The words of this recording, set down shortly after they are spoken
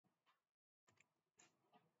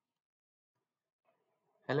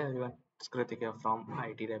Hello everyone, it's Kritika from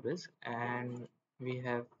IT Rebels, and we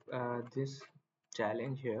have this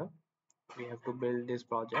challenge here. We have to build this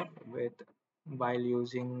project with while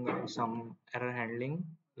using some error handling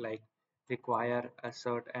like require,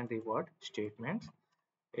 assert, and reward statements.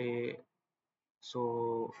 A,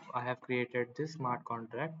 so I have created this smart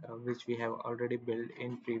contract which we have already built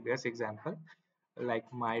in previous example, like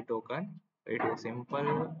my token. It is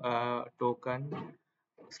simple token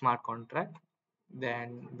smart contract,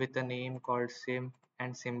 then with a name called sim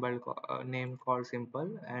and name called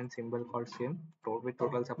simple and symbol called sim, with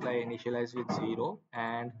total supply initialized with 0,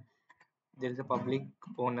 and there is a public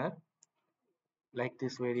owner. Like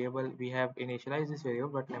this variable, we have initialized this variable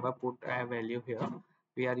but never put a value here.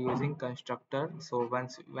 We are using constructor, so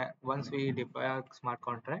once we deploy a smart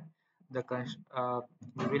contract,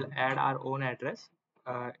 we will add our own address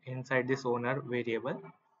inside this owner variable,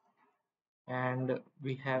 and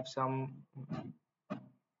we have some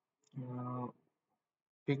uh,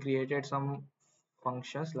 we created some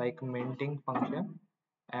functions like minting function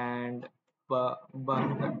and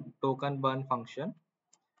burn token burn function,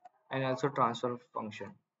 and also transfer function.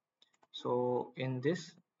 So in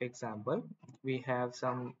this example, we have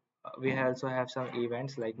some we also have some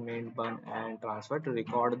events like mint, burn, and transfer to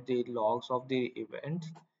record the logs of the events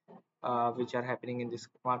which are happening in this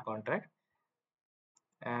smart contract.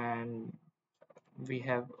 And we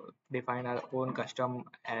have defined our own custom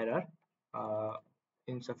error, uh,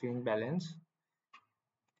 insufficient balance,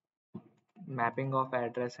 mapping of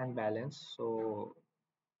address and balance. So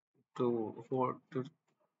to for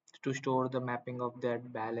to store the mapping of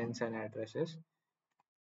that balance and addresses,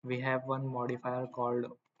 we have one modifier called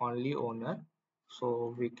only owner,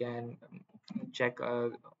 so we can check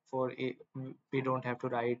for it. We don't have to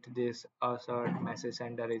write this assert message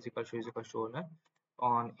sender is equal to owner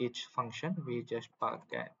on each function. We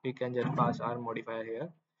can just pass our modifier here.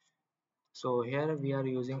 So here we are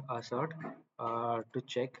using assert to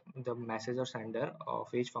check the message or sender of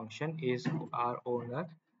each function is our owner.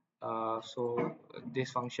 So this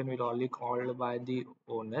function will only called by the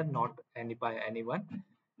owner, not by anyone.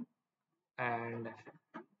 And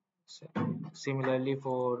similarly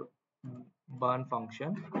for burn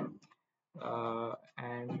function,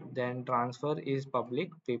 and then transfer is public.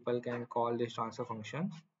 People can call this transfer function,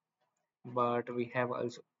 but we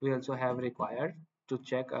also have required to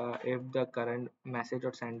check if the current message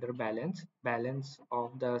or sender balance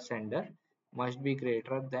of the sender must be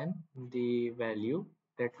greater than the value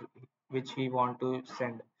that which we want to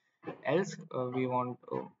send. Else uh,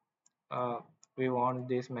 we want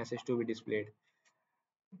this message to be displayed.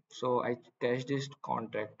 So I test this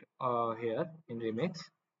contract here in Remix.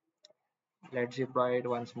 Let's deploy it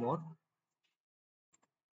once more.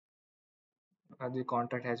 The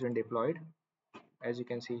contract has been deployed. As you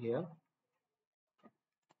can see here,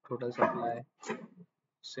 total supply,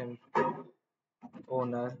 sim,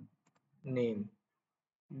 owner, name,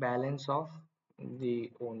 balance of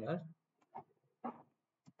the owner.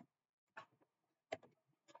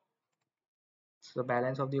 So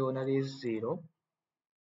balance of the owner is 0,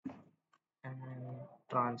 and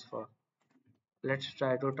transfer. Let's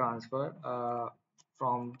try to transfer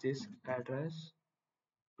from this address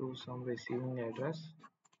to some receiving address.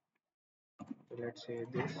 So let's say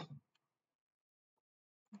this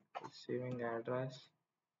receiving address,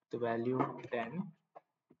 the value 10.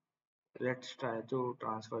 Let's try to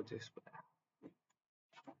transfer this.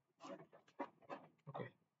 Okay,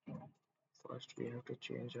 first we have to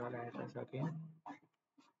change our address again.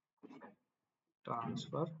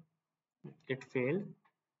 Transfer, it failed,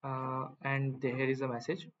 and here is a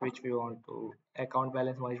message which we want to account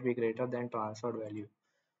balance must be greater than transferred value.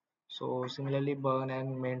 So similarly burn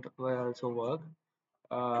and mint will also work.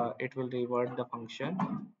 It will revert the function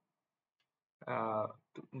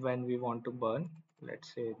when we want to burn.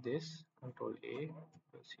 Let's say this control A.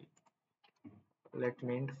 Let's see, let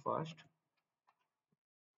mint first.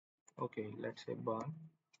 Okay, let's say burn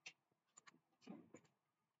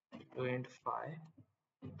int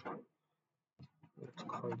 5. Let's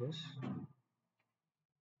call this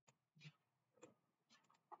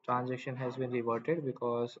transaction has been reverted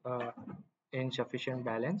because insufficient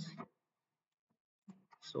balance.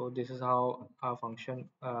 So this is how our function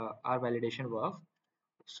our validation works,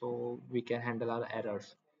 so we can handle our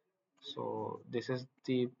errors. So this is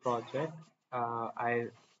the project I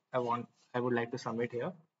would like to submit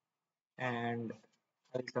here, and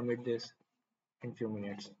I'll submit this in few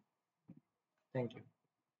minutes. Thank you.